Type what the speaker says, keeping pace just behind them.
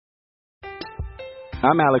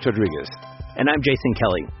I'm Alex Rodriguez. And I'm Jason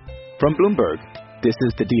Kelly. From Bloomberg, this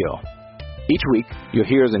is The Deal. Each week, you'll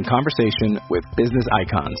hear us in conversation with business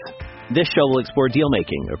icons. This show will explore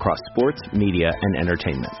deal-making across sports, media, and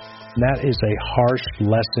entertainment. That is a harsh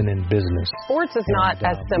lesson in business. Sports is not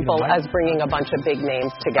as simple as bringing a bunch of big names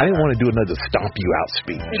together. I didn't want to do another stomp you out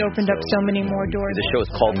speech. It opened up so many more doors. The show is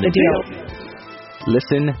called The Deal.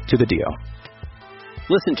 Listen to The Deal.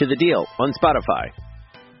 Listen to The Deal on Spotify.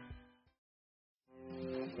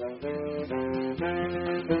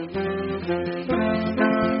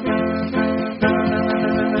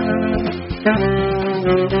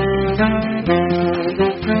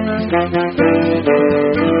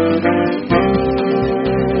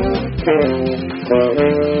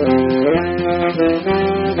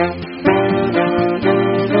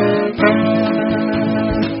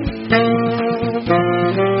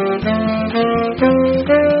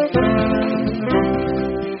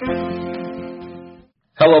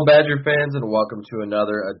 Hello, Badger fans, and welcome to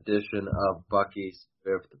another edition of Bucky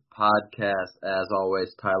Swift Podcast. As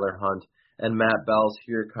always, Tyler Hunt and Matt Bells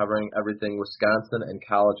here covering everything Wisconsin and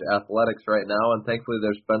college athletics right now. And thankfully,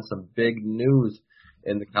 there's been some big news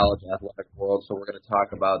in the college athletic world, so we're going to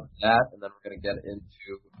talk about that, and then we're going to get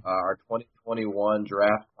into our 2021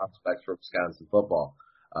 draft prospects for Wisconsin football.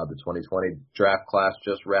 The 2020 draft class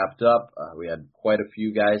just wrapped up. We had quite a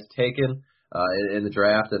few guys taken in the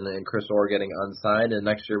draft, and Chris Orr getting unsigned. And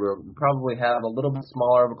next year we'll probably have a little bit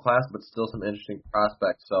smaller of a class, but still some interesting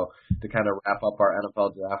prospects. So to kind of wrap up our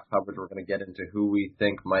NFL draft coverage, we're going to get into who we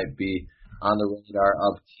think might be on the radar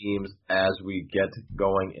of teams as we get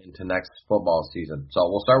going into next football season. So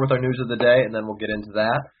we'll start with our news of the day, and then we'll get into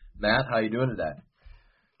that. Matt, how you doing today?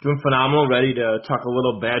 Doing phenomenal. Ready to talk a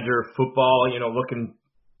little Badger football, looking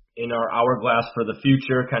in our hourglass for the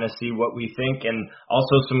future, kind of see what we think, and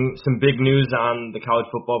also some big news on the college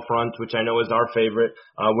football front, which I know is our favorite,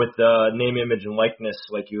 with the name, image, and likeness,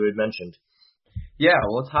 like you had mentioned. Yeah,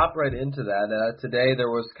 well, let's hop right into that. Today there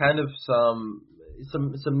was kind of some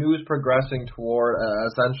news progressing toward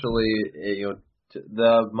essentially,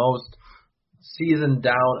 the most seasoned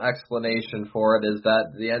down explanation for it is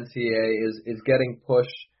that the NCAA is getting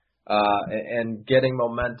pushed and getting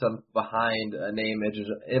momentum behind a name,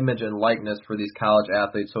 image, and likeness for these college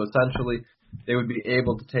athletes. So essentially, they would be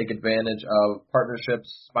able to take advantage of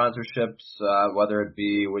partnerships, sponsorships, whether it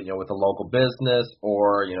be with a local business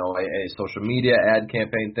or a social media ad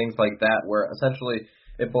campaign, things like that, where essentially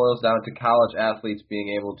it boils down to college athletes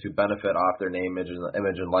being able to benefit off their name, image,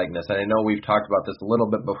 and likeness. And I know we've talked about this a little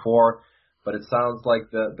bit before, but it sounds like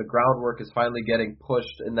the groundwork is finally getting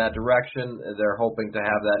pushed in that direction. They're hoping to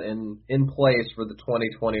have that in place for the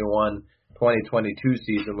 2021-2022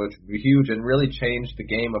 season, which would be huge and really change the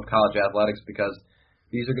game of college athletics, because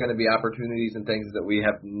these are going to be opportunities and things that we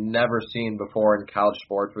have never seen before in college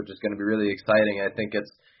sports, which is going to be really exciting. I think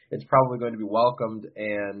it's probably going to be welcomed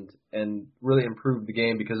and really improve the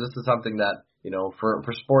game, because this is something that, for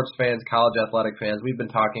sports fans, college athletic fans, we've been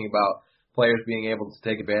talking about players being able to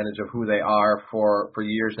take advantage of who they are for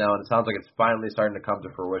years now, and it sounds like it's finally starting to come to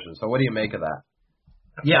fruition. So what do you make of that?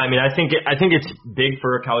 Yeah, I think it's big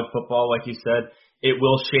for college football, like you said. It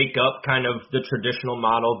will shake up kind of the traditional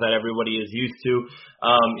model that everybody is used to.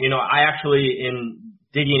 I actually, in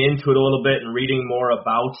digging into it a little bit and reading more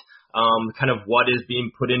about kind of what is being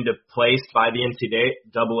put into place by the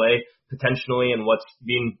NCAA potentially and what's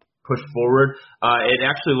being pushed forward, it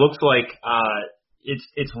actually looks like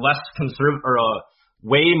it's less conservative or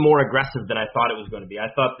way more aggressive than I thought it was going to be.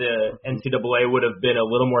 I thought the NCAA would have been a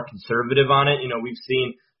little more conservative on it. We've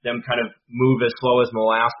seen them kind of move as slow as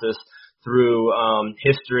molasses through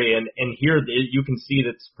history, and here you can see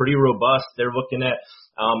that's pretty robust. They're looking at,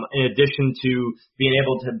 in addition to being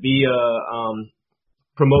able to be a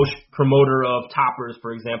promoter of toppers,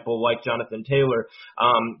 for example, like Jonathan Taylor,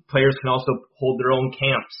 players can also hold their own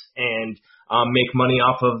camps and make money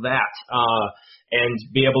off of that, and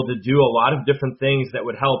be able to do a lot of different things that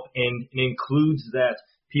would help, and it includes that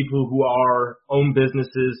people who are own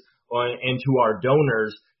businesses and who are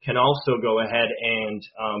donors can also go ahead and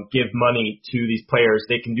give money to these players.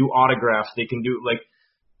 They can do autographs. They can do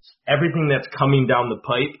everything that's coming down the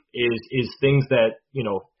pipe is things that,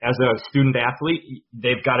 as a student athlete,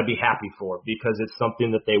 they've got to be happy for, because it's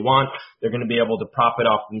something that they want. They're going to be able to profit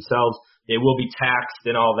off themselves. They will be taxed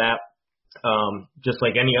and all that, just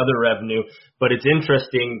like any other revenue. But it's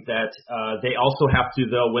interesting that they also have to,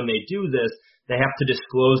 though, when they do this, they have to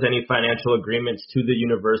disclose any financial agreements to the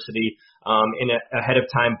university ahead of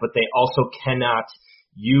time, but they also cannot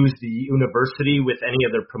use the university with any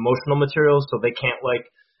of their promotional materials. So they can't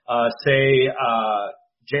say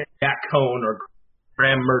Jack Cohn or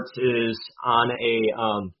Graham Mertz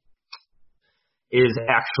is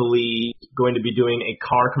actually going to be doing a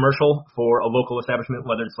car commercial for a local establishment,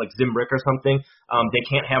 whether it's like Zimbrick or something. They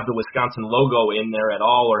can't have the Wisconsin logo in there at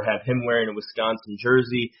all or have him wearing a Wisconsin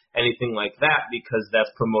jersey, anything like that, because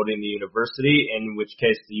that's promoting the university, in which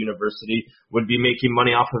case the university would be making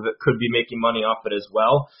money off of it, could be making money off it as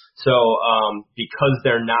well. So because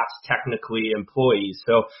they're not technically employees.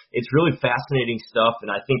 So it's really fascinating stuff,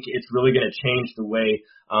 and I think it's really going to change the way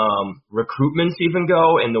recruitments even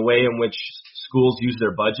go and the way in which schools use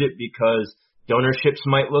their budget, because donorships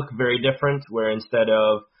might look very different, where instead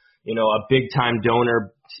of, a big time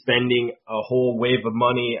donor spending a whole wave of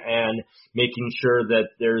money and making sure that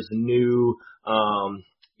there's new,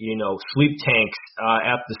 sleep tanks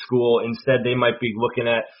at the school, instead they might be looking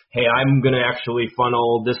at, hey, I'm going to actually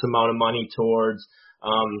funnel this amount of money towards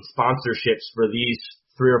sponsorships for these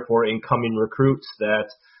 3 or 4 incoming recruits that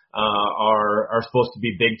are supposed to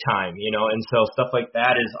be big time, and so stuff like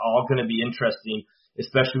that is all going to be interesting,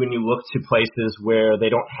 especially when you look to places where they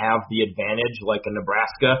don't have the advantage like in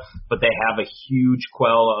Nebraska, but they have a huge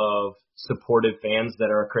quell of supportive fans that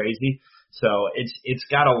are crazy. So it's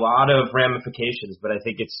got a lot of ramifications, but I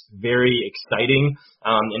think it's very exciting,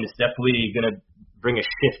 and it's definitely going to bring a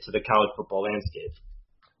shift to the college football landscape.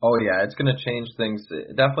 Oh yeah, it's going to change things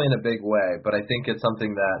definitely in a big way, but I think it's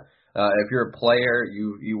something that if you're a player,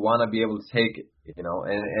 you want to be able to take,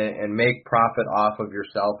 and make profit off of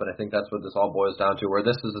yourself. And I think that's what this all boils down to, where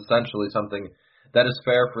this is essentially something that is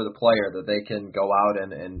fair for the player, that they can go out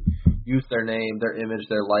and use their name, their image,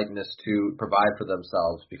 their likeness to provide for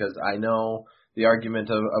themselves. Because I know the argument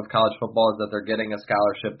of college football is that they're getting a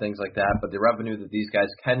scholarship, things like that, but the revenue that these guys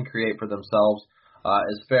can create for themselves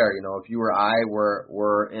is fair. If you or I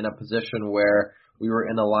were in a position where we were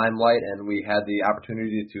in the limelight and we had the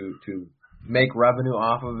opportunity to make revenue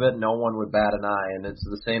off of it, no one would bat an eye. And it's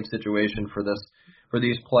the same situation for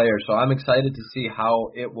these players. So I'm excited to see how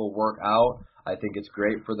it will work out. I think it's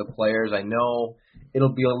great for the players. I know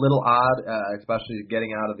it'll be a little odd, especially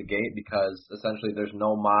getting out of the gate, because essentially there's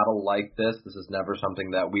no model like this. This is never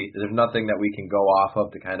something there's nothing that we can go off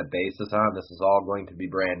of to kind of base this on. This is all going to be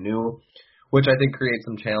brand new, which I think creates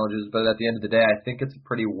some challenges. But at the end of the day, I think it's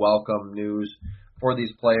pretty welcome news for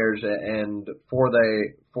these players and for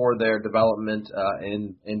their development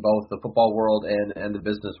in both the football world and the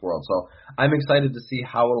business world. So I'm excited to see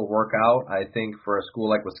how it'll work out. I think for a school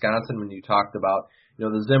like Wisconsin, when you talked about the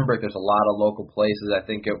Zimbrick, there's a lot of local places. I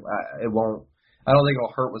think it won't. I don't think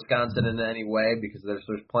it'll hurt Wisconsin in any way, because there's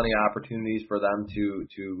plenty of opportunities for them to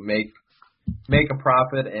make a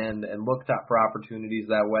profit and look for opportunities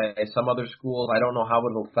that way. Some other schools, I don't know how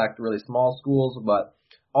it'll affect really small schools, but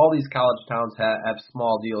all these college towns have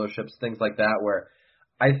small dealerships, things like that, where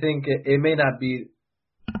I think it may not be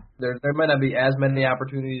there might not be as many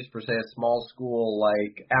opportunities for, say, a small school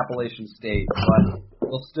like Appalachian State, but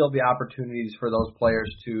there'll still be opportunities for those players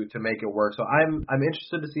to make it work. So I'm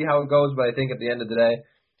interested to see how it goes, but I think at the end of the day,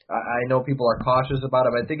 I know people are cautious about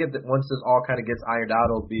it, but I think once this all kind of gets ironed out,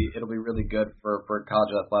 it'll be really good for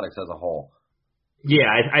college athletics as a whole. Yeah,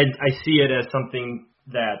 I see it as something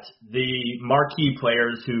that the marquee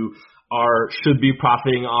players who should be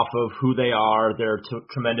profiting off of who they are, their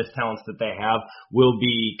tremendous talents that they have, will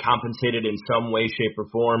be compensated in some way, shape, or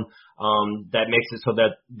form. That makes it so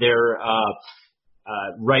that they're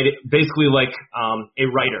basically like a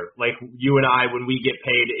writer. Like you and I, when we get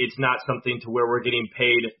paid, it's not something to where we're getting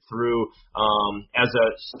paid through as a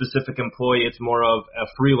specific employee. It's more of a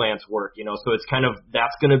freelance work, So it's kind of,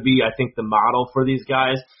 that's going to be, I think, the model for these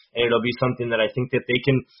guys. And it'll be something that I think that they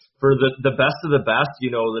can, for the best of the best,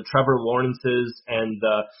 the Trevor Lawrences and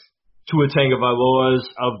the Tua Tagovailoas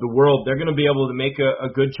of the world, they're going to be able to make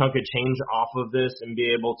a good chunk of change off of this and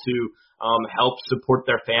be able to help support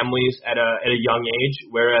their families at a young age.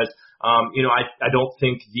 Whereas, I don't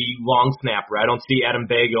think the long snapper, I don't see Adam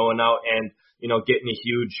Bay going out and, getting a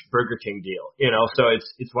huge Burger King deal, So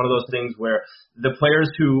it's one of those things where the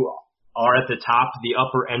players who are at the top, the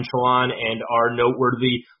upper echelon, and are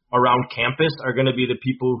noteworthy around campus are going to be the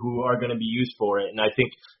people who are going to be used for it. And I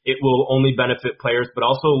think it will only benefit players, but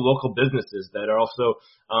also local businesses that are also,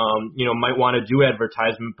 might want to do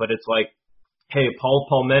advertisement, but it's like, hey, Paul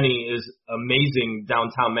Palmetti is amazing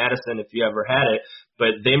downtown Madison if you ever had it,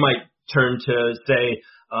 but they might turn to, say,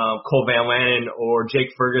 Cole Van Lanen or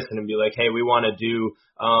Jake Ferguson and be like, hey, we want to do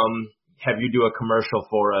have you do a commercial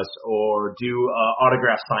for us or do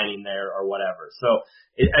autograph signing there or whatever. So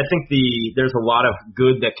I think there's a lot of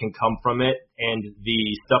good that can come from it, and the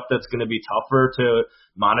stuff that's going to be tougher to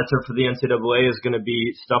monitor for the NCAA is going to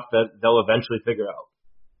be stuff that they'll eventually figure out.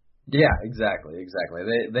 Yeah, exactly.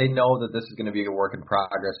 They know that this is going to be a work in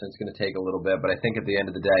progress and it's going to take a little bit, but I think at the end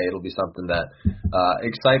of the day, it'll be something that,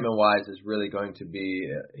 excitement-wise, is really going to be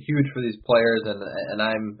huge for these players, and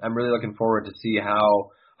I'm really looking forward to see how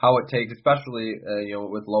it takes, especially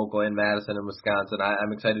with local in Madison and Wisconsin.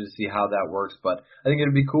 I'm excited to see how that works, but I think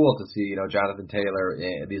it'd be cool to see Jonathan Taylor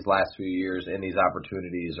in these last few years in these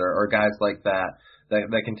opportunities, or guys like that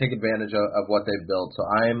can take advantage of what they've built. So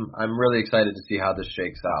I'm really excited to see how this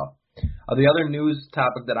shakes out. The other news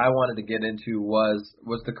topic that I wanted to get into was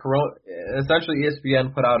the corona. Essentially,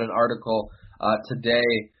 ESPN put out an article today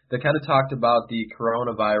that kind of talked about the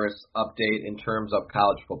coronavirus update in terms of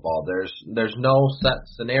college football. There's no set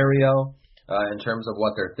scenario in terms of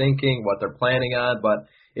what they're thinking, what they're planning on, but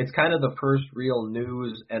it's kind of the first real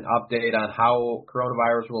news and update on how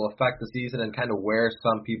coronavirus will affect the season and kind of where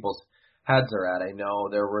some people's heads are at. I know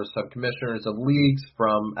there were some commissioners of leagues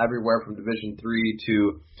from everywhere from Division III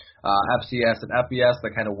to FCS and FBS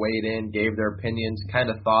that kind of weighed in, gave their opinions,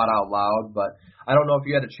 kind of thought out loud. But I don't know if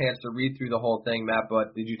you had a chance to read through the whole thing, Matt,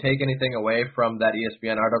 but did you take anything away from that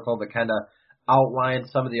ESPN article that kind of outlined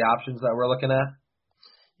some of the options that we're looking at?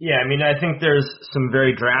 Yeah, I mean, I think there's some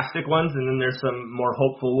very drastic ones, and then there's some more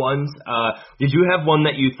hopeful ones. Did you have one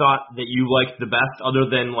that you thought that you liked the best, other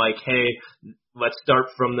than like, hey, let's start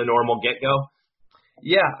from the normal get-go?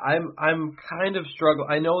 Yeah, I'm kind of struggling.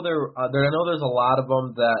 I know there's a lot of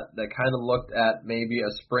them that kind of looked at maybe a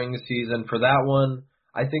spring season. For that one,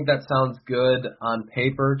 I think that sounds good on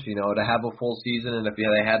paper, to have a full season, and if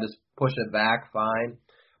they had to push it back, fine.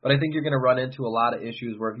 But I think you're going to run into a lot of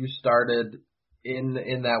issues where if you started in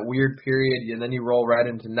that weird period and then you roll right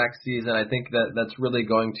into next season, I think that's really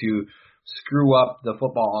going to screw up the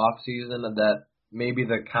football off season, and that maybe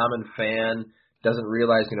the common fan doesn't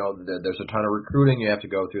realize, there's a ton of recruiting you have to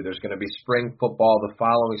go through. There's going to be spring football the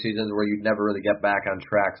following seasons where you'd never really get back on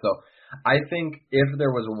track. So I think if there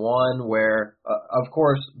was one where, of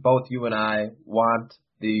course, both you and I want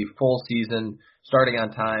the full season starting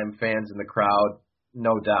on time, fans in the crowd,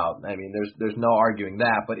 no doubt. I mean, there's no arguing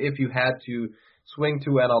that. But if you had to swing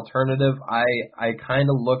to an alternative, I kind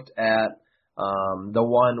of looked at the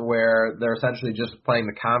one where they're essentially just playing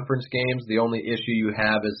the conference games. The only issue you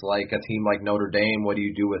have is like a team like Notre Dame. What do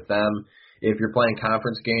you do with them? If you're playing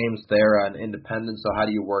conference games, they're an independent, so how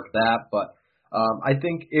do you work that? But I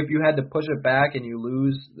think if you had to push it back and you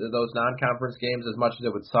lose those non-conference games, as much as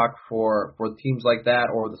it would suck for teams like that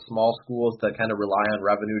or the small schools that kind of rely on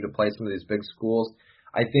revenue to play some of these big schools,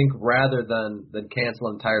 I think rather than cancel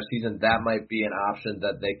an entire season, that might be an option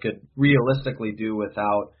that they could realistically do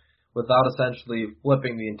without essentially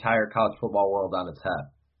flipping the entire college football world on its head.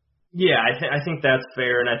 Yeah, I think that's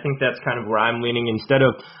fair, and I think that's kind of where I'm leaning.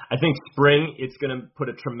 I think spring, it's going to put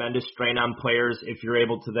a tremendous strain on players if you're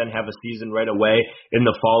able to then have a season right away in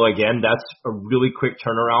the fall again. That's a really quick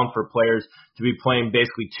turnaround for players to be playing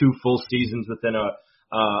basically 2 full seasons within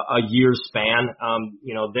a year's span.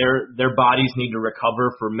 Their bodies need to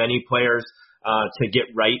recover for many players to get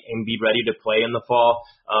right and be ready to play in the fall.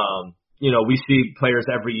 We see players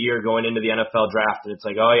every year going into the NFL draft, and it's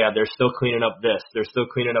like, oh yeah, they're still cleaning up this. They're still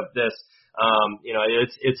cleaning up this.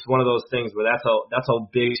 It's one of those things where that's a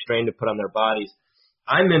big strain to put on their bodies.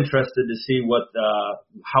 I'm interested to see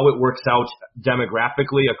how it works out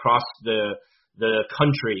demographically across the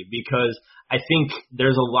country, because I think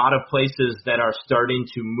there's a lot of places that are starting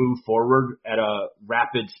to move forward at a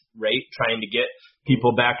rapid rate, trying to get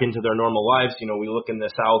people back into their normal lives. We look in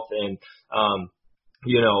the South, and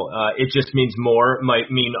it just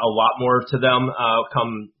might mean a lot more to them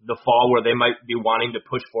come the fall, where they might be wanting to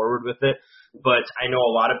push forward with it. But I know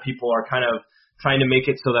a lot of people are kind of trying to make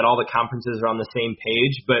it so that all the conferences are on the same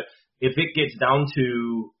page. But if it gets down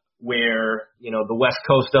to where, the West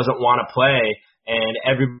Coast doesn't want to play and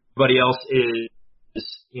everybody else is,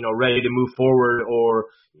 ready to move forward, or,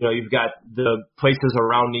 you've got the places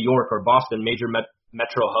around New York or Boston, major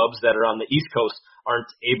metro hubs that are on the East Coast aren't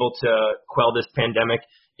able to quell this pandemic,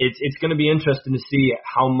 it's going to be interesting to see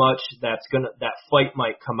how much that fight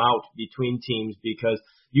might come out between teams, because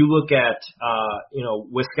you look at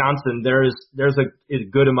Wisconsin, there's a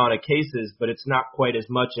good amount of cases, but it's not quite as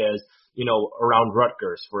much as around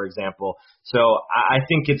Rutgers, for example. So I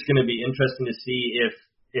think it's going to be interesting to see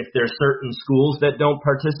if there's certain schools that don't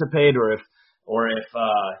participate, or if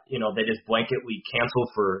they just blanketly cancel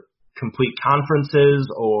for complete conferences,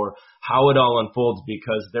 or how it all unfolds,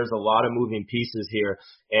 because there's a lot of moving pieces here,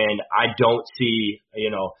 and I don't see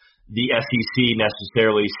the SEC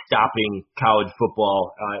necessarily stopping college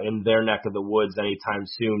football in their neck of the woods anytime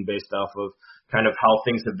soon, based off of kind of how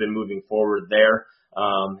things have been moving forward there,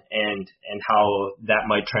 and how that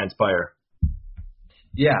might transpire.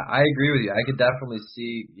 Yeah, I agree with you. I could definitely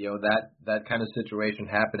see, that kind of situation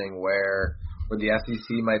happening where the SEC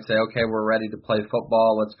might say, okay, we're ready to play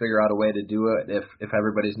football. Let's figure out a way to do it if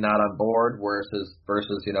everybody's not on board versus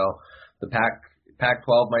the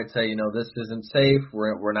Pac-12 might say, this isn't safe.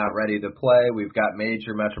 We're not ready to play. We've got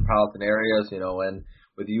major metropolitan areas, and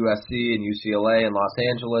with USC and UCLA and Los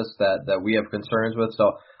Angeles that we have concerns with.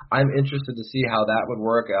 So I'm interested to see how that would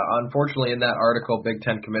work. Unfortunately, in that article, Big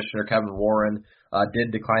Ten Commissioner Kevin Warren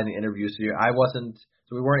did decline the interview. So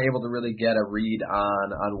we weren't able to really get a read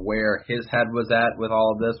on where his head was at with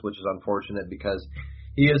all of this, which is unfortunate because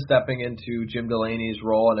he is stepping into Jim Delaney's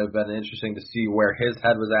role, and it would have been interesting to see where his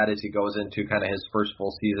head was at as he goes into kind of his first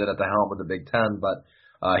full season at the helm of the Big Ten. But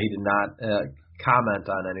he did not comment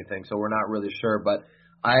on anything, so we're not really sure. But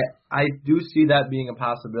I do see that being a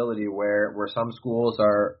possibility where some schools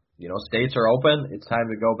are, states are open. It's time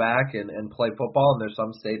to go back and play football, and there's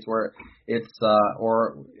some states where it's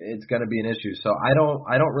going to be an issue. So I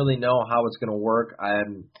don't really know how it's going to work.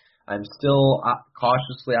 I'm still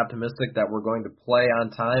cautiously optimistic that we're going to play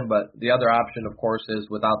on time, but the other option, of course, is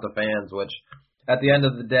without the fans, which at the end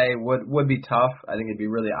of the day would be tough. I think it'd be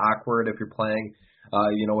really awkward if you're playing,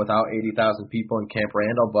 without 80,000 people in Camp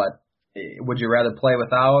Randall. But would you rather play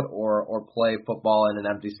without or play football in an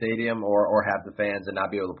empty stadium or have the fans and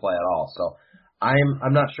not be able to play at all? So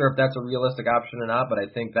I'm not sure if that's a realistic option or not, but I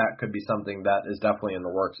think that could be something that is definitely in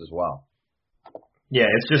the works as well. Yeah,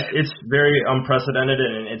 it's very unprecedented,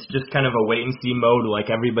 and it's just kind of a wait and see mode like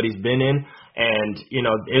everybody's been in. And,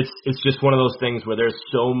 it's just one of those things where there's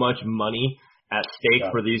so much money at stake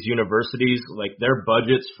for these universities. Like, their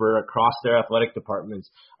budgets for across their athletic departments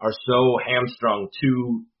are so hamstrung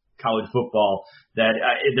to college football that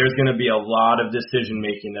there's going to be a lot of decision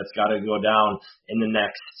making that's got to go down in the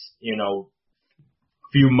next,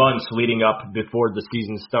 few months leading up before the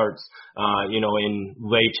season starts, in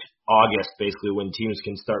late August, basically, when teams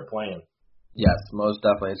can start playing. Yes, most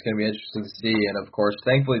definitely. It's going to be interesting to see. And, of course,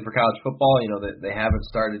 thankfully for college football, they haven't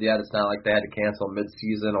started yet. It's not like they had to cancel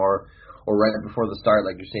mid-season or right before the start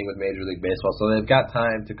like you're seeing with Major League Baseball. So they've got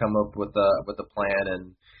time to come up with a plan.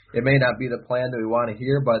 And it may not be the plan that we want to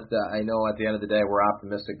hear, but I know at the end of the day we're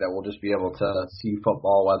optimistic that we'll just be able to see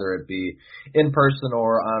football, whether it be in person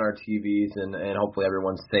or on our TVs, and hopefully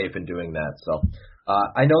everyone's safe in doing that. So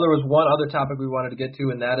I know there was one other topic we wanted to get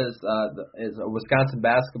to, and that is Wisconsin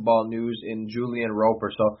basketball news in Julian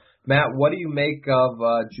Roper. So, Matt, what do you make of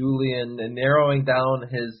Julian narrowing down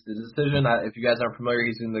his decision? If you guys aren't familiar,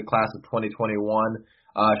 he's in the class of 2021,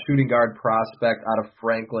 shooting guard prospect out of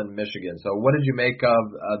Franklin, Michigan. So what did you make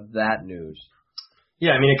of that news?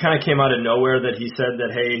 Yeah, it kind of came out of nowhere that he said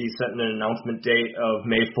that, hey, he's setting an announcement date of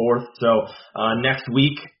May 4th. So next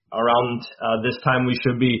week, around this time, we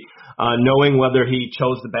should be knowing whether he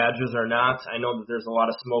chose the Badgers or not. I know that there's a lot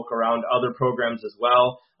of smoke around other programs as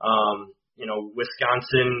well.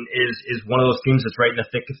 Wisconsin is one of those teams that's right in the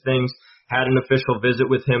thick of things. Had an official visit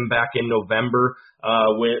with him back in November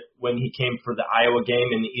when he came for the Iowa game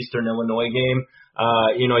and the Eastern Illinois game.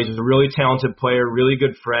 He's a really talented player, really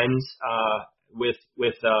good friends with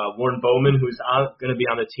Warren Bowman, who's going to be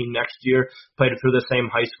on the team next year, played for the same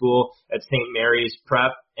high school at St. Mary's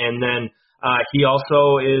Prep. And then he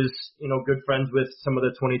also is, good friends with some of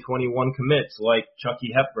the 2021 commits like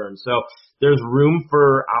Chucky Hepburn. So there's room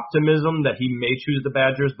for optimism that he may choose the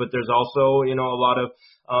Badgers, but there's also, a lot of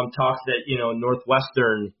talks that,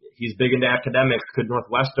 Northwestern, he's big into academics. Could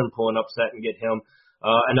Northwestern pull an upset and get him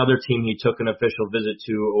another team he took an official visit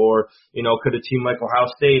to? Or, could a team like Ohio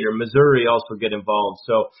State or Missouri also get involved?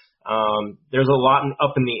 So there's a lot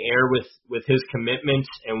up in the air with his commitment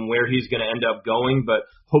and where he's going to end up going, but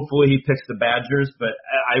hopefully he picks the Badgers. But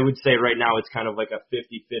I would say right now it's kind of like a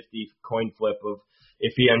 50-50 coin flip of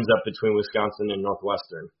if he ends up between Wisconsin and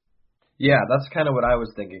Northwestern. Yeah, that's kind of what I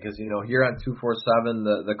was thinking because, here on 247,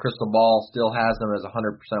 the crystal ball still has them as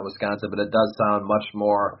 100% Wisconsin, but it does sound much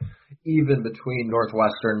more even between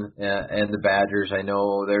Northwestern and the Badgers. I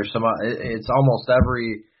know there's it's almost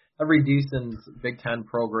every decent Big Ten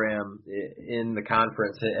program in the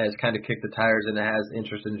conference has kind of kicked the tires and it has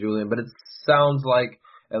interest in Julian, but it sounds like,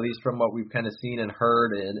 at least from what we've kind of seen and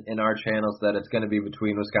heard in our channels, that it's going to be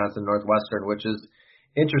between Wisconsin and Northwestern, which is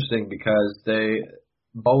interesting because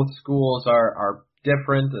both schools are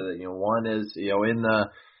different. One is in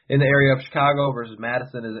the area of Chicago versus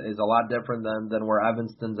Madison is a lot different than where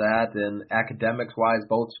Evanston's at, and academics wise,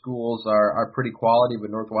 both schools are pretty quality,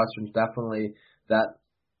 but Northwestern's definitely that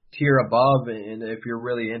tier above. And if you're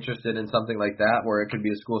really interested in something like that, where it could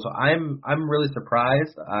be a school, so I'm really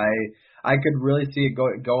surprised. I could really see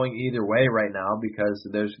it going either way right now because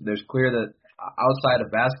there's clear that outside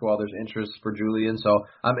of basketball, there's interest for Julian. So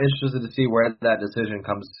I'm interested to see where that decision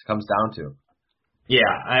comes down to. Yeah,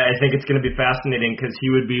 I think it's going to be fascinating because he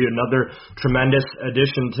would be another tremendous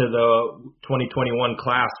addition to the 2021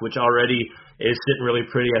 class, which already is sitting really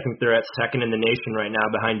pretty. I think they're at second in the nation right now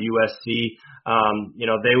behind USC.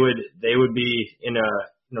 They would be in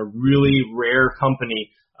a really rare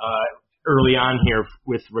company early on here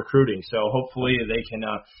with recruiting. So hopefully they can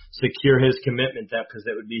secure his commitment because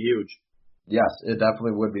that would be huge. Yes, it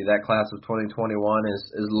definitely would be. That class of 2021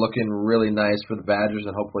 is looking really nice for the Badgers,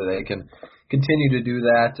 and hopefully they can continue to do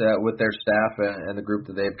that with their staff and the group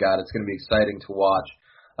that they've got. It's going to be exciting to watch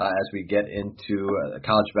as we get into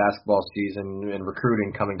college basketball season and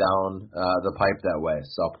recruiting coming down the pipe that way.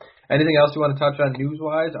 So anything else you want to touch on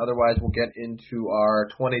news-wise? Otherwise, we'll get into our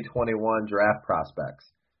 2021 draft prospects.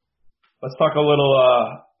 Let's talk a little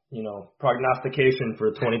prognostication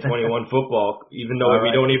for 2021 football, even though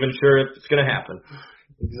we don't even sure if it's going to happen.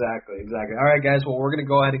 Exactly. All right, guys. Well, we're going to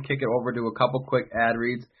go ahead and kick it over to a couple quick ad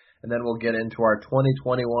reads, and then we'll get into our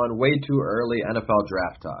 2021 way too early NFL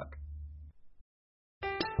draft talk.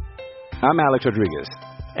 I'm Alex Rodriguez.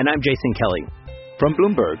 And I'm Jason Kelly. From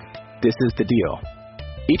Bloomberg, this is The Deal.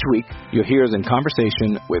 Each week, you'll hear us in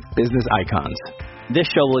conversation with business icons. This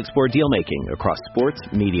show will explore deal-making across sports,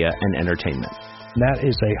 media, and entertainment. That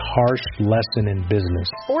is a harsh lesson in business.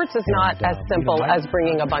 Sports is not as simple as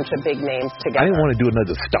bringing a bunch of big names together. I didn't want to do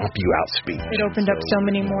another stomp you out speech. It opened up so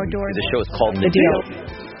many more doors. The show is called The Deal.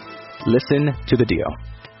 Listen to The Deal.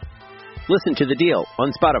 Listen to The Deal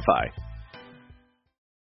on Spotify.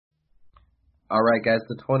 All right, guys,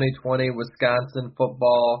 the 2020 Wisconsin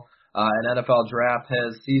football and NFL draft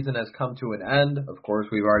season has come to an end. Of course,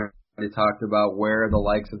 we've already talked about where the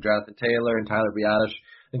likes of Jonathan Taylor and Tyler Biadasz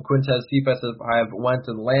and Quintez Cephas have went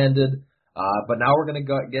and landed. But now we're going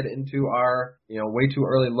to get into our way too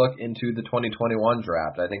early look into the 2021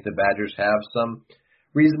 draft. I think the Badgers have some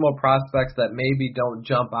reasonable prospects that maybe don't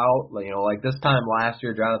jump out. Like this time last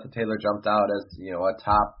year, Jonathan Taylor jumped out as a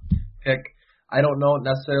top pick. I don't know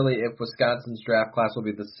necessarily if Wisconsin's draft class will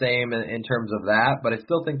be the same in terms of that, but I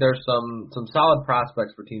still think there's some solid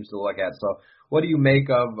prospects for teams to look at. So what do you make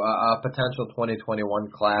of a potential 2021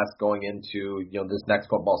 class going into this next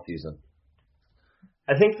football season?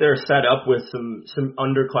 I think they're set up with some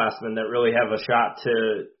underclassmen that really have a shot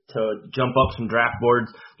to jump up some draft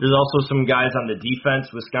boards. There's also some guys on the defense.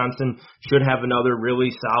 Wisconsin should have another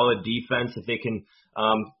really solid defense if they can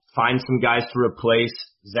find some guys to replace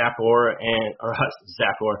Zach Bond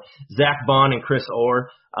and Chris Orr.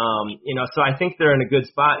 So I think they're in a good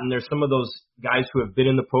spot, and there's some of those guys who have been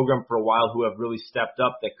in the program for a while who have really stepped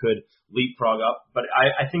up that could leapfrog up. But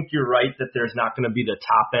I think you're right that there's not going to be the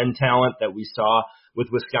top end talent that we saw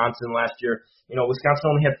with Wisconsin last year. Wisconsin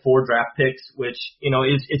only had 4 draft picks, which,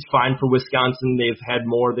 it's fine for Wisconsin. They've had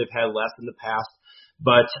more, they've had less in the past.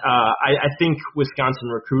 But I think Wisconsin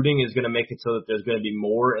recruiting is going to make it so that there's going to be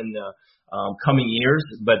more in the coming years.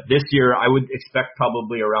 But this year, I would expect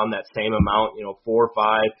probably around that same amount, 4 or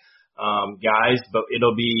 5 guys. But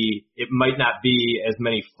it might not be as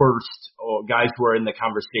many first or guys who are in the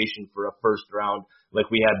conversation for a first round. Like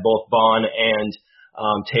we had both Bond and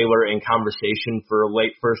Taylor in conversation for a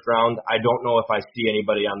late first round. I don't know if I see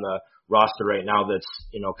anybody on the roster right now that's,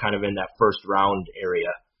 kind of in that first round area.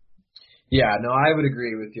 Yeah, no, I would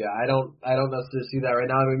agree with you. I don't necessarily see that right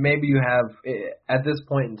now. I mean, maybe you have at this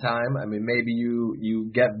point in time. I mean, maybe you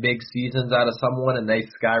get big seasons out of someone and they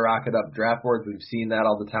skyrocket up draft boards. We've seen that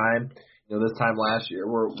all the time. This time last year,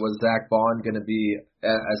 was Zach Bond going to be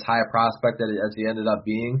as high a prospect as he ended up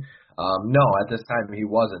being? No, at this time he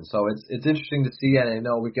wasn't. So it's interesting to see, and I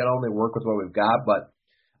know we can only work with what we've got, but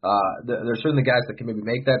there's certainly guys that can maybe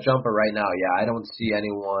make that jump. But right now, yeah, I don't see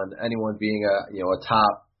anyone being a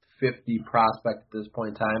top 50 prospect at this point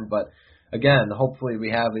in time. But again, hopefully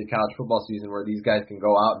we have a college football season where these guys can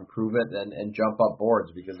go out and prove it and jump up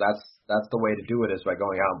boards, because that's the way to do it, is by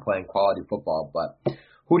going out and playing quality football. But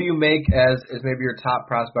who do you make as maybe your top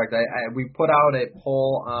prospect? We put out a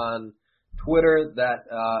poll on Twitter that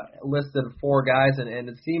listed 4 guys, and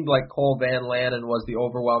it seemed like Cole Van Lanen was the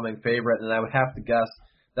overwhelming favorite, and I would have to guess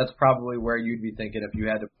that's probably where you'd be thinking if you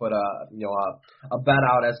had to put a bet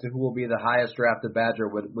out as to who will be the highest drafted Badger.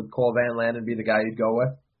 Would Cole Van Lanen be the guy you'd go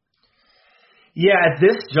with? Yeah, at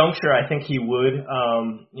this juncture, I think he would.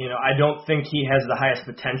 I don't think he has the highest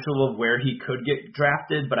potential of where he could get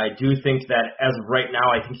drafted, but I do think that as of right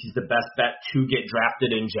now, I think he's the best bet to get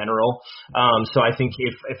drafted in general. So I think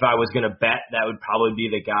if I was going to bet, that would probably be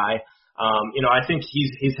the guy. I think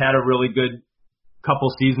he's had a really good couple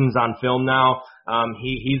seasons on film now.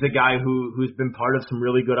 He's a guy who's been part of some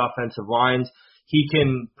really good offensive lines. he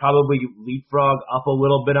can probably leapfrog up a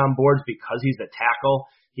little bit on boards because he's a tackle.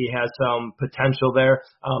 He has some potential there.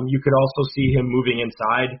 You could also see him moving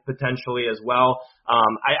inside potentially as well.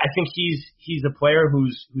 I think he's a player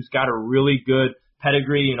who's got a really good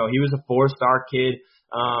pedigree. You know, he was a 4-star kid.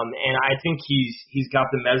 And I think he's got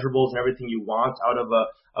the measurables and everything you want out of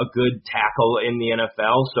a good tackle in the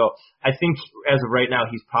NFL. So I think as of right now,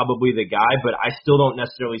 he's probably the guy, but I still don't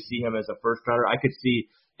necessarily see him as a first rounder. I could see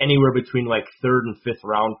anywhere between like 3rd and 5th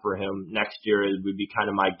round for him next year. It would be kind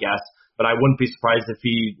of my guess, but I wouldn't be surprised if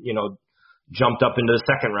he, jumped up into the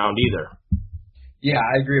 2nd round either. Yeah,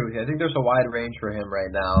 I agree with you. I think there's a wide range for him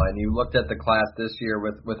right now, and you looked at the class this year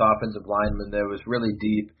with offensive linemen that was really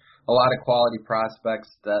deep. A lot of quality prospects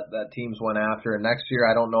that teams went after. And next year,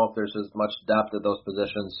 I don't know if there's as much depth at those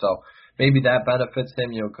positions. So maybe that benefits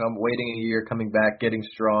him, waiting a year, coming back, getting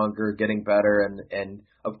stronger, getting better. And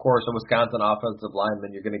of course, a Wisconsin offensive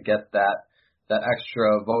lineman, you're going to get that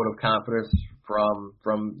extra vote of confidence from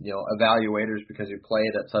evaluators because you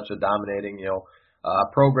played at such a dominating,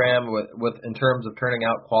 program with in terms of turning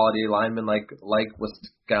out quality linemen like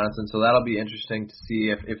Wisconsin. So that'll be interesting to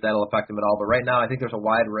see if that'll affect him at all. But right now, I think there's a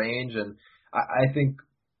wide range, and I think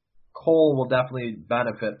Cole will definitely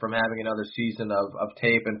benefit from having another season of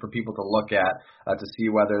tape and for people to look at to see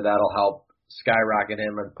whether that'll help skyrocket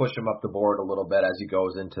him and push him up the board a little bit as he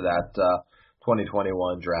goes into that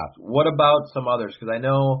 2021 draft. What about some others? Because I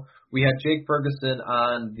know we had Jake Ferguson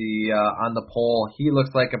on the poll. He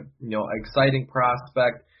looks like a exciting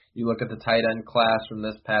prospect. You look at the tight end class from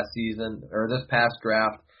this past season or this past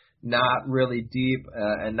draft, not really deep.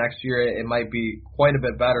 And next year it might be quite a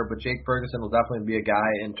bit better. But Jake Ferguson will definitely be a guy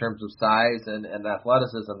in terms of size and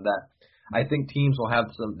athleticism that I think teams will have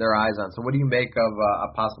their eyes on. So what do you make of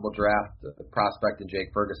a possible draft prospect in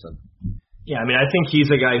Jake Ferguson? Yeah, I mean, I think he's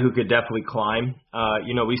a guy who could definitely climb.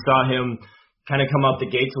 We saw him kind of come out the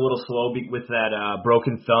gates a little slow with that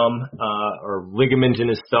broken thumb or ligament in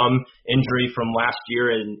his thumb injury from last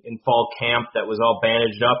year in fall camp that was all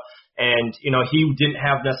bandaged up. And, he didn't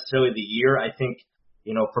have necessarily the year, I think,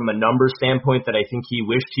 from a numbers standpoint that I think he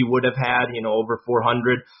wished he would have had, over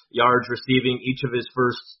 400 yards receiving each of his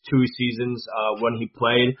first 2 seasons when he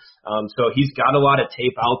played. So he's got a lot of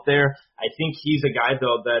tape out there. I think he's a guy,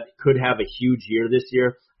 though, that could have a huge year this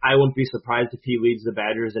year. I wouldn't be surprised if he leads the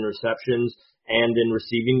Badgers in receptions and in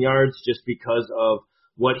receiving yards just because of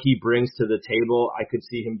what he brings to the table. I could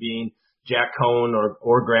see him being Jack Cohn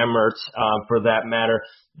or Graham Mertz, for that matter,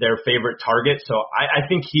 their favorite target. So I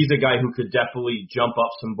think he's a guy who could definitely jump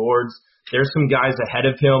up some boards. There's some guys ahead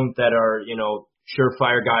of him that are,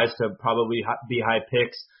 surefire guys to probably be high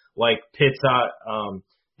picks, like Pitts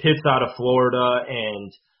out of Florida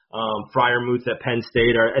and Freiermuth at Penn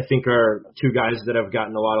State I think are 2 guys that have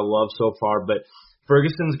gotten a lot of love so far. But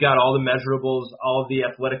Ferguson's got all the measurables, all of the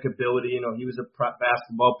athletic ability. He was a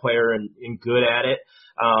basketball player and good at it.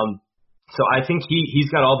 So I think he's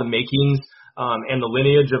got all the makings and the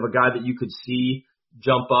lineage of a guy that you could see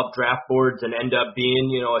jump up draft boards and end up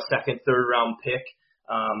being, a 2nd, 3rd round pick.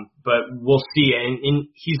 But we'll see. And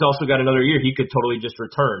he's also got another year. He could totally just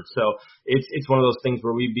return. So it's one of those things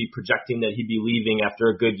where we'd be projecting that he'd be leaving after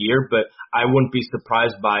a good year, but I wouldn't be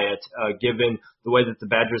surprised by it, given the way that the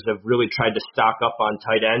Badgers have really tried to stock up on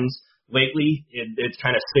tight ends lately. It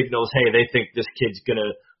kind of signals, hey, they think this kid's going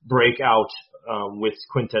to break out with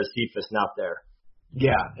Quintez Cephas not there.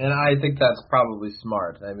 Yeah, and I think that's probably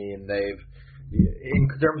smart. I mean, in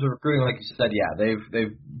terms of recruiting, like you said, yeah,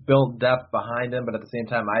 they've built depth behind him, but at the same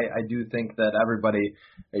time, I do think that everybody,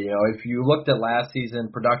 if you looked at last season,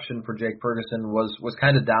 production for Jake Ferguson was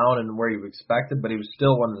kind of down and where you expected, but he was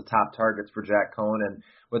still one of the top targets for Jack Cohn, and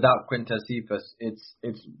without Quintez Cephas,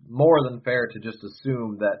 it's more than fair to just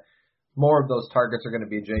assume that more of those targets are going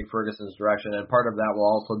to be Jake Ferguson's direction, and part of that will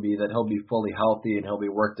also be that he'll be fully healthy and he'll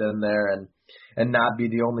be worked in there and not be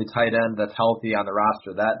the only tight end that's healthy on the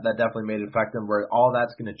roster. That definitely made it effective, where all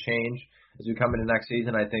that's going to change as we come into next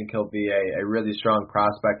season. I think he'll be a really strong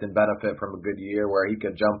prospect and benefit from a good year where he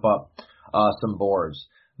could jump up some boards.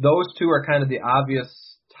 Those 2 are kind of the obvious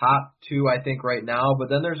top 2, I think, right now, but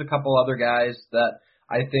then there's a couple other guys that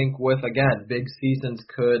I think with, again, big seasons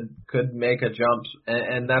could make a jump,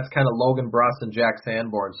 and that's kind of Logan Bruss and Jack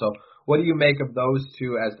Sanborn. So what do you make of those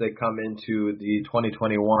 2 as they come into the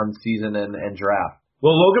 2021 season and draft?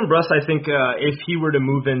 Well, Logan Bruss, I think if he were to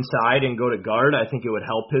move inside and go to guard, I think it would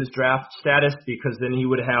help his draft status because then he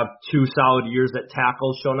would have 2 solid years at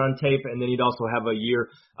tackle shown on tape, and then he'd also have a year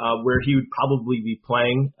where he would probably be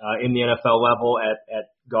playing in the NFL level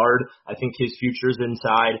at guard. I think his future's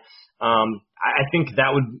inside. I think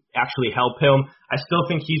that would actually help him. I still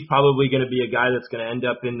think he's probably going to be a guy that's going to end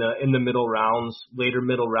up in the middle rounds, later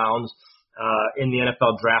middle rounds, in the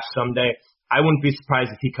NFL draft someday. I wouldn't be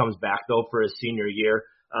surprised if he comes back though for his senior year,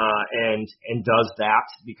 and does that,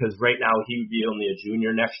 because right now he would be only a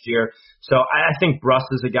junior next year. So I think Bruss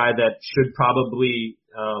is a guy that should probably,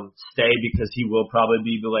 stay, because he will probably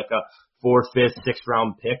be like a 4th, 5th, 6th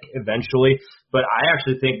round pick eventually. But I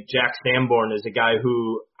actually think Jack Sanborn is a guy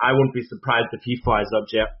who I wouldn't be surprised if he flies up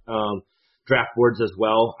draft boards as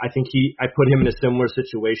well. I think I put him in a similar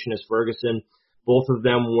situation as Ferguson. Both of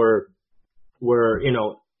them were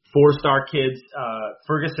 4-star kids.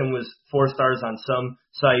 Ferguson was 4 stars on some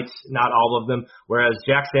sites, not all of them, whereas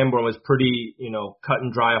Jack Sanborn was pretty, cut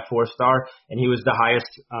and dry, a 4-star, and he was the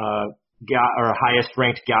highest highest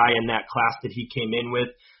ranked guy in that class that he came in with.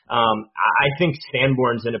 I think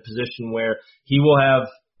Sanborn's in a position where he will have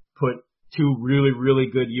put 2 really, really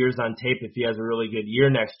good years on tape if he has a really good year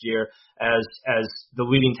next year as the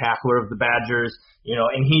leading tackler of the Badgers,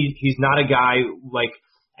 and he's not a guy like,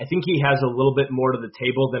 I think he has a little bit more to the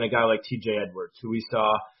table than a guy like TJ Edwards, who we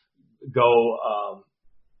saw go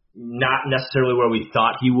not necessarily where we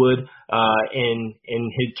thought he would in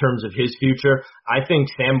his terms of his future. I think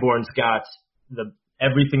Sanborn's got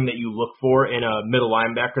everything that you look for in a middle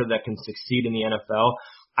linebacker that can succeed in the NFL.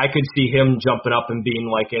 I could see him jumping up and being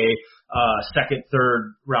like a 2nd,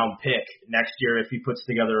 3rd round pick next year if he puts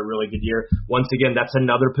together a really good year. Once again, that's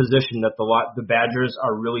another position that the Badgers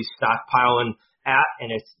are really stockpiling at,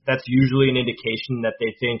 and that's usually an indication that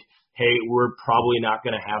they think, hey, we're probably not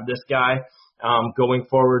going to have this guy going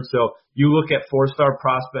forward. So you look at 4-star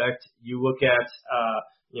prospect, you look at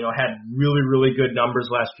had really, really good numbers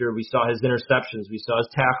last year. We saw his interceptions, we saw his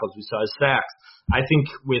tackles, we saw his sacks. I think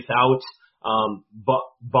without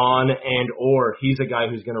Bond he's a guy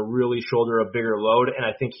who's going to really shoulder a bigger load, and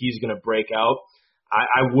I think he's going to break out.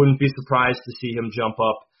 I wouldn't be surprised to see him jump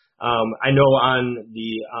up. I know on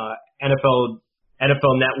the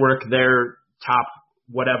NFL Network, their top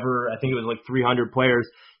whatever, I think it was like 300 players,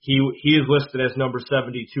 he is listed as number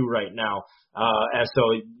 72 right now. So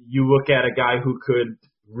you look at a guy who could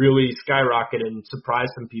really skyrocket and surprise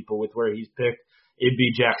some people with where he's picked, it'd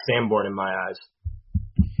be Jack Sanborn in my eyes.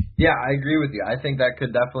 Yeah, I agree with you. I think that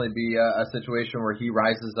could definitely be a situation where he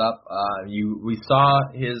rises up. We saw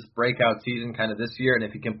his breakout season kind of this year, and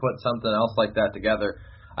if he can put something else like that together,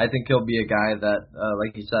 I think he'll be a guy that,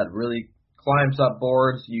 like you said, really climbs up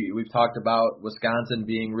boards. We've talked about Wisconsin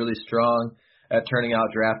being really strong at turning out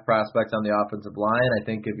draft prospects on the offensive line. I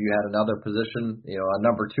think if you had another position, a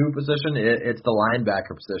number 2 position, it's the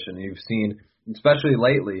linebacker position. You've seen, especially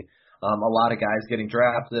lately, a lot of guys getting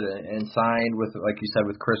drafted and signed with, like you said,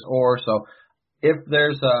 with Chris Orr. So if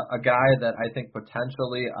there's a guy that I think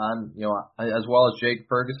potentially on, as well as Jake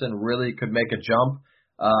Ferguson, really could make a jump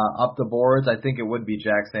up the boards, I think it would be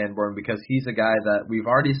Jack Sanborn, because he's a guy that we've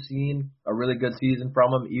already seen a really good season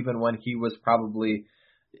from him, even when he wasn't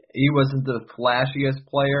the flashiest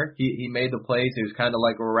player. He made the plays. He was kind of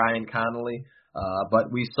like Ryan Connolly.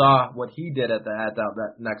 But we saw what he did at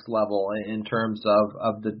that next level in terms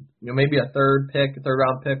of the maybe a third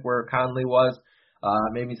round pick where Connolly was.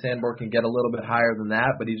 Maybe Sanborn can get a little bit higher than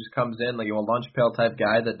that, but he just comes in like a lunch pail type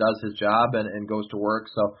guy that does his job and goes to work.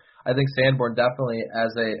 So I think Sanborn definitely,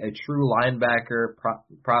 as a true linebacker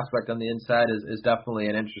prospect on the inside, is definitely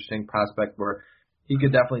an interesting prospect where he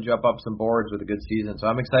could definitely jump up some boards with a good season. So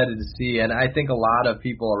I'm excited to see, and I think a lot of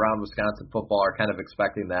people around Wisconsin football are kind of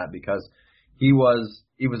expecting that, because he was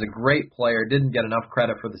a great player, didn't get enough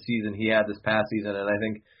credit for the season he had this past season, and I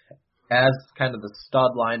think as kind of the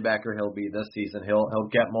stud linebacker he'll be this season, he'll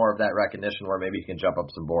get more of that recognition where maybe he can jump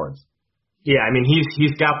up some boards. Yeah, I mean,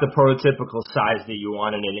 he's got the prototypical size that you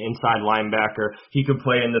want in an inside linebacker. He could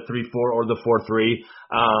play in the 3-4 or the 4-3.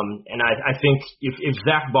 And I think if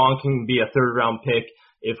Zach Bond can be a 3rd round pick,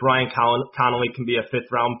 if Ryan Connolly can be a 5th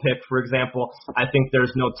round pick, for example, I think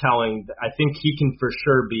there's no telling. I think he can for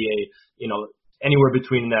sure be anywhere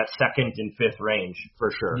between that 2nd and 5th range for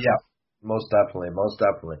sure. Yeah. Most definitely.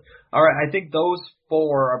 All right, I think those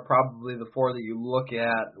 4 are probably the 4 that you look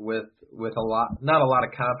at with not a lot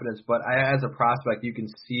of confidence, but as a prospect, you can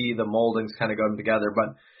see the moldings kind of going together.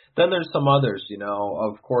 But then there's some others,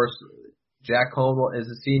 of course, Jack Cohn is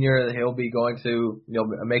a senior. He'll be going to,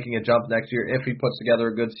 making a jump next year if he puts together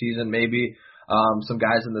a good season. Maybe some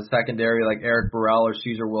guys in the secondary like Eric Burrell or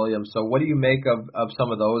Caesar Williams. So what do you make of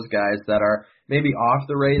some of those guys that are maybe off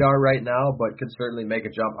the radar right now, but could certainly make a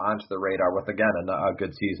jump onto the radar with, again, a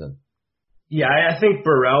good season? Yeah, I think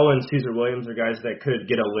Burrell and Caesar Williams are guys that could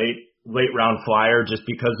get a late round flyer just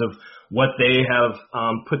because of what they have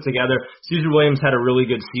put together. Caesar Williams had a really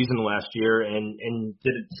good season last year and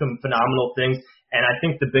did some phenomenal things. And I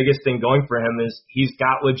think the biggest thing going for him is he's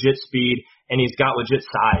got legit speed and he's got legit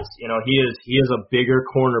size. You know, he is a bigger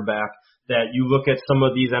cornerback that you look at some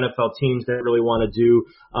of these NFL teams that really want to do,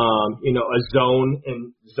 a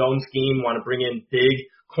zone scheme, want to bring in big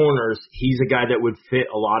corners. He's a guy that would fit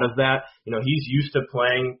a lot of that. You know, he's used to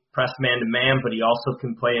playing press man to man, but he also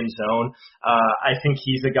can play in zone. I think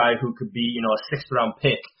he's a guy who could be, a 6th round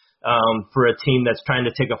pick, for a team that's trying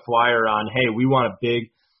to take a flyer on, hey, we want a big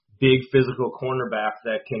physical cornerback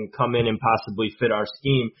that can come in and possibly fit our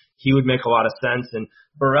scheme. He would make a lot of sense. And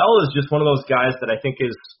Burrell is just one of those guys that I think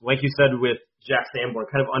is, like you said with Jack Sanborn,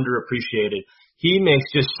 kind of underappreciated. He makes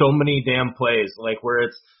just so many damn plays, like where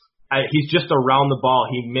he's just around the ball.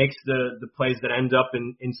 He makes the plays that end up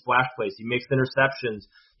in splash plays. He makes interceptions.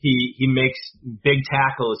 He makes big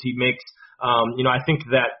tackles. He makes, I think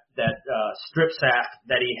that strip sack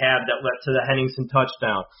that he had that led to the Henningsen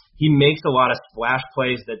touchdown. He makes a lot of splash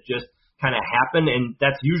plays that just kind of happen, and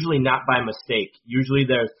that's usually not by mistake. Usually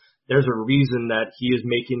there's a reason that he is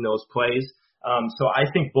making those plays. So I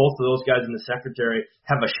think both of those guys in the secondary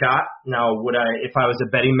have a shot. Now, if I was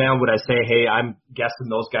a betting man, would I say, hey, I'm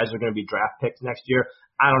guessing those guys are going to be draft picks next year?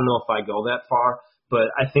 I don't know if I go that far,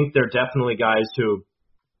 but I think they're definitely guys who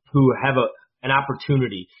have an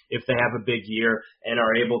opportunity if they have a big year and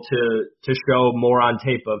are able to show more on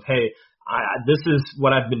tape of, hey, this is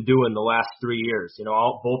what I've been doing the last 3 years.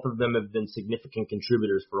 Both of them have been significant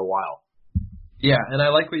contributors for a while. Yeah, and I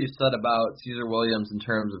like what you said about Caesar Williams in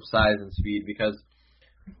terms of size and speed because,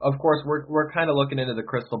 of course, we're kind of looking into the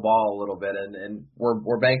crystal ball a little bit, and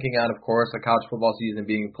we're banking on, of course, a college football season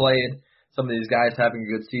being played, some of these guys having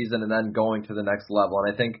a good season, and then going to the next level.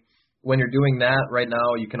 And I think when you're doing that right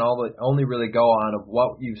now, you can only really go on of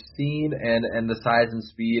what you've seen and the size and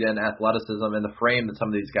speed and athleticism and the frame that some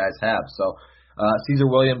of these guys have. So Caesar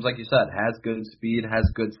Williams, like you said, has good speed, has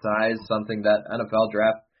good size, something that NFL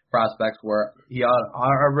draft prospects where he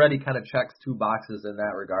already kind of checks 2 boxes in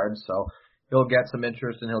that regard. So he'll get some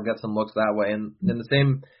interest and he'll get some looks that way. And in the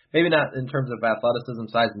same, maybe not in terms of athleticism,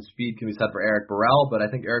 size, and speed can be said for Eric Burrell, but I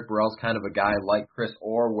think Eric Burrell's kind of a guy like Chris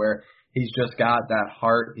Orr where he's just got that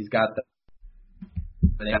heart. He's got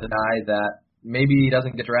the guy that maybe he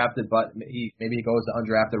doesn't get drafted, but maybe he goes the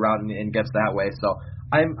undrafted route and gets that way. So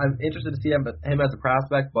I'm interested to see him as a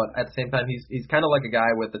prospect, but at the same time, he's kind of like a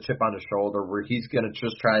guy with a chip on his shoulder where he's going to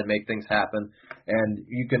just try and make things happen. And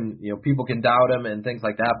people can doubt him and things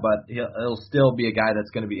like that, but he'll still be a guy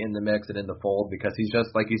that's going to be in the mix and in the fold because he's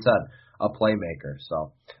just, like you said, a playmaker.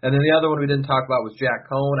 So, and then the other one we didn't talk about was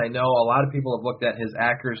Jack Coan. I know a lot of people have looked at his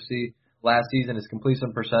accuracy last season, his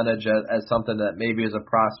completion percentage as something that maybe is a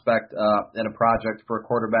prospect and a project for a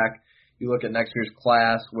quarterback. You look at next year's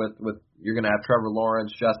class with you're going to have Trevor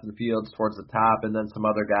Lawrence, Justin Fields towards the top, and then some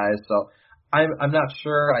other guys. So I'm not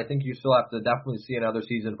sure. I think you still have to definitely see another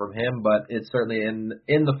season from him, but it's certainly in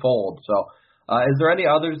the fold. So is there any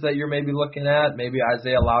others that you're maybe looking at? Maybe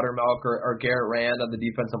Isaiah Loudermilk or Garrett Rand on the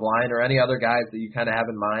defensive line, or any other guys that you kind of have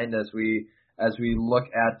in mind as we look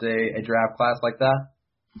at a draft class like that?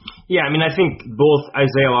 Yeah, I mean, I think both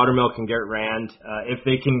Isaiah Loudermilk and Garrett Rand, if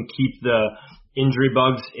they can keep the injury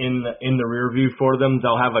bugs in the rear view for them,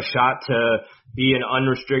 they'll have a shot to be an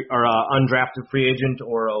undrafted free agent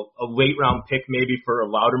or a late round pick maybe for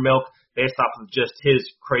Loudermilk based off of just his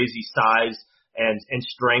crazy size and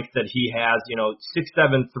strength that he has.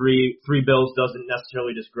 6'7", 3 bills doesn't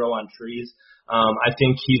necessarily just grow on trees. I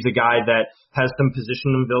think he's a guy that has some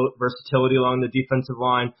position versatility along the defensive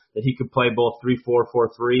line, that he could play both 3-4,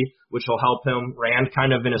 4-3, which will help him. Rand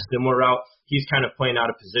kind of in a similar route. He's kind of playing out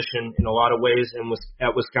of position in a lot of ways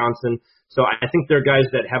at Wisconsin. So I think they're guys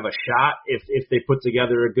that have a shot if they put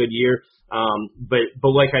together a good year. But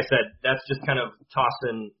like I said, that's just kind of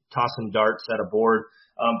tossing darts at a board.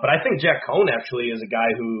 But I think Jack Coan actually is a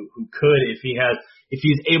guy who could, if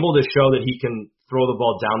he's able to show that he can throw the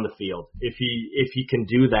ball down the field, if he can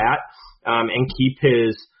do that and keep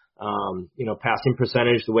his passing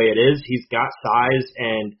percentage the way it is, he's got size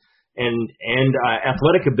and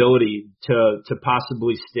athletic ability to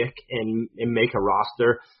possibly stick and make a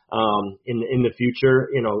roster in the future.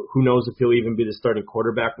 Who knows if he'll even be the starting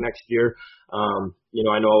quarterback next year.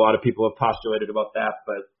 I know a lot of people have postulated about that,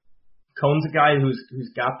 but Coan's a guy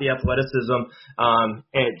who's got the athleticism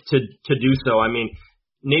and to do so. I mean,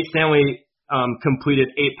 Nate Stanley completed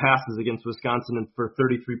 8 passes against Wisconsin for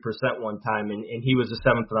 33% one time, and he was a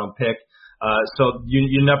 7th round pick. So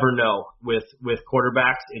you never know with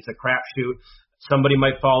quarterbacks. It's a crapshoot. somebody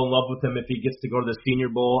might fall in love with him if he gets to go to the Senior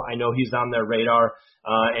Bowl. I know he's on their radar,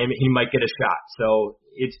 and he might get a shot. So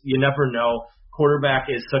you never know. Quarterback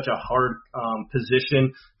is such a hard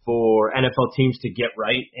position for NFL teams to get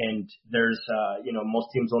right, and there's most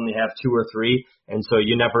teams only have 2 or 3, and so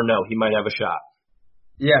you never know. He might have a shot.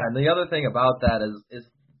 Yeah, and the other thing about that is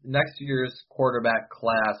next year's quarterback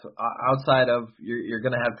class, outside of you're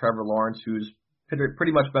going to have Trevor Lawrence, who's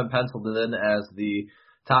pretty much been penciled in as the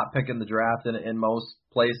top pick in the draft in most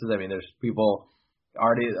places. I mean, there's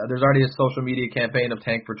already a social media campaign of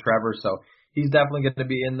tank for Trevor, so he's definitely going to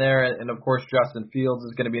be in there. And of course, Justin Fields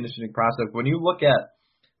is going to be an interesting prospect. When you look at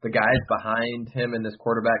the guys behind him in this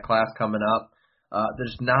quarterback class coming up,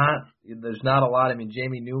 there's not a lot. I mean,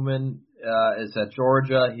 Jamie Newman is at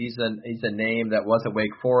Georgia. He's a name that was at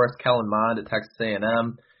Wake Forest. Kellen Mond at Texas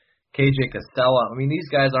A&M. KJ Costello. I mean, these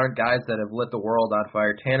guys aren't guys that have lit the world on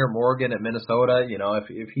fire. Tanner Morgan at Minnesota.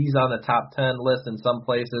 If he's on the top 10 list in some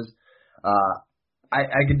places,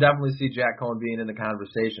 I could definitely see Jack Coan being in the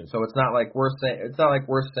conversation. So it's not like we're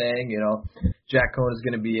saying Jack Coan is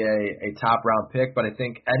going to be a top round pick, but I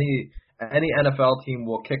think any NFL team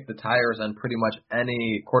will kick the tires on pretty much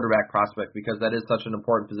any quarterback prospect, because that is such an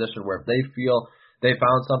important position where if they feel they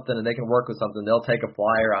found something and they can work with something, they'll take a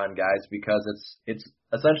flyer on guys, because it's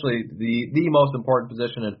essentially the most important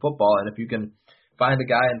position in football. And if you can find a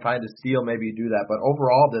guy and find a steal, maybe you do that. But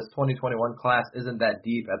overall, this 2021 class isn't that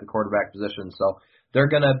deep at the quarterback position, so they're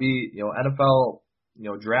going to be, NFL,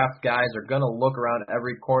 draft guys are going to look around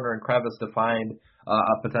every corner and crevice to find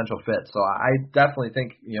a potential fit. So I definitely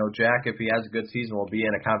think, Jack, if he has a good season, will be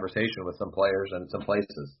in a conversation with some players and some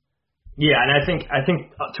places. Yeah, and I think 2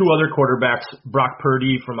 other quarterbacks, Brock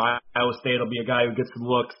Purdy from Iowa State will be a guy who gets some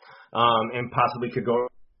looks and possibly could go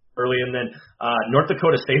early. And then North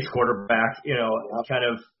Dakota State's quarterback, kind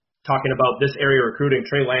of talking about this area recruiting,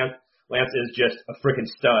 Trey Lance is just a freaking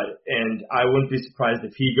stud, and I wouldn't be surprised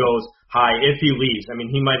if he goes high if he leaves. I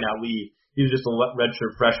mean, he might not leave. He was just a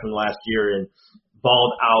redshirt freshman last year and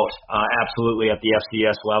balled out absolutely at the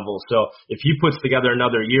FCS level. So if he puts together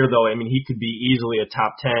another year, though, I mean, he could be easily a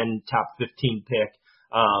top 10, top 15 pick.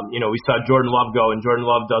 We saw Jordan Love go, and Jordan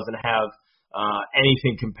Love doesn't have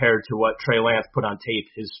anything compared to what Trey Lance put on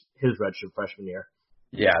tape his redshirt freshman year.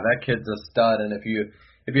 Yeah, that kid's a stud, and if you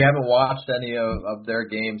haven't watched any of their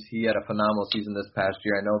games, he had a phenomenal season this past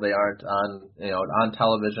year. I know they aren't on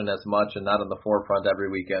television as much and not on the forefront every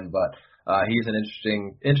weekend, but he's an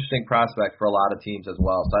interesting prospect for a lot of teams as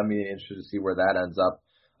well. So I'm really interested to see where that ends up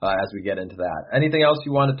as we get into that. Anything else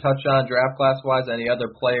you want to touch on draft class wise? Any other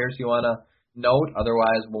players you want to note?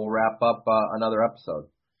 Otherwise, we'll wrap up another episode.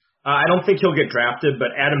 I don't think he'll get drafted,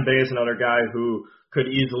 but Adam Bay is another guy who could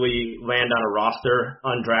easily land on a roster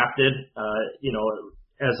undrafted.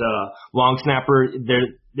 As a long snapper,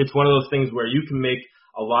 it's one of those things where you can make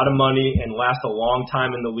a lot of money and last a long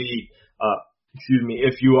time in the league.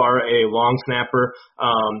 If you are a long snapper,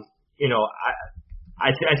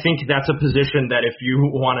 I think that's a position that if you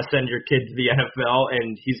want to send your kid to the NFL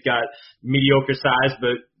and he's got mediocre size,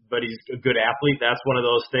 but he's a good athlete, that's one of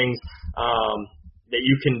those things that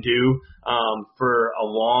you can do for a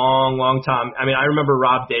long, long time. I mean, I remember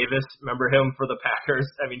Rob Davis. Remember him for the Packers?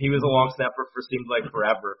 I mean, he was a long snapper for seemed like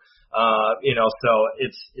forever. So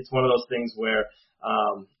it's one of those things where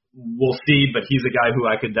we'll see, but he's a guy who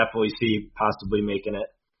I could definitely see possibly making it.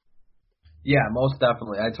 Yeah, most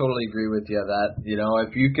definitely. I totally agree with you that,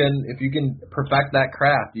 if you can perfect that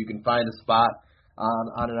craft, you can find a spot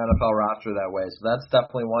on an NFL roster that way. So that's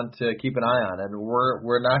definitely one to keep an eye on. And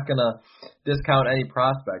we're not going to discount any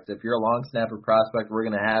prospects. If you're a long snapper prospect, we're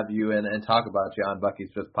going to have you and talk about you on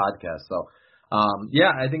Bucky's Fifth Podcast. So,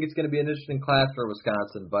 I think it's going to be an interesting class for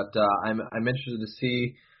Wisconsin. But I'm interested to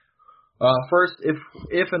see first,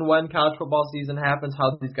 if and when college football season happens,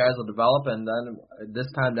 how these guys will develop, and then this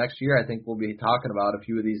time next year, I think we'll be talking about a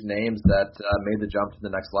few of these names that made the jump to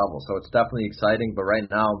the next level. So it's definitely exciting, but right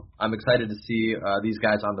now, I'm excited to see these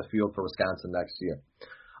guys on the field for Wisconsin next year.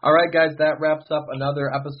 All right, guys, that wraps up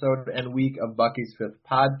another episode and week of Bucky's Fifth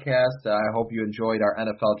Podcast. I hope you enjoyed our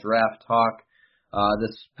NFL draft talk.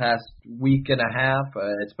 This past week and a half,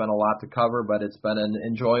 it's been a lot to cover, but it's been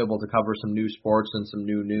enjoyable to cover some new sports and some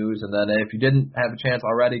new news. And then if you didn't have a chance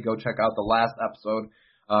already, go check out the last episode,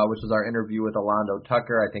 which was our interview with Alondo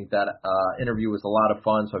Tucker. I think that interview was a lot of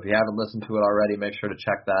fun, so if you haven't listened to it already, make sure to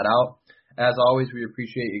check that out. As always, we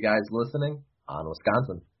appreciate you guys listening on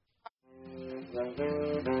Wisconsin.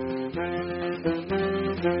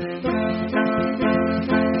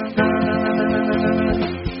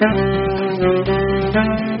 Thank you.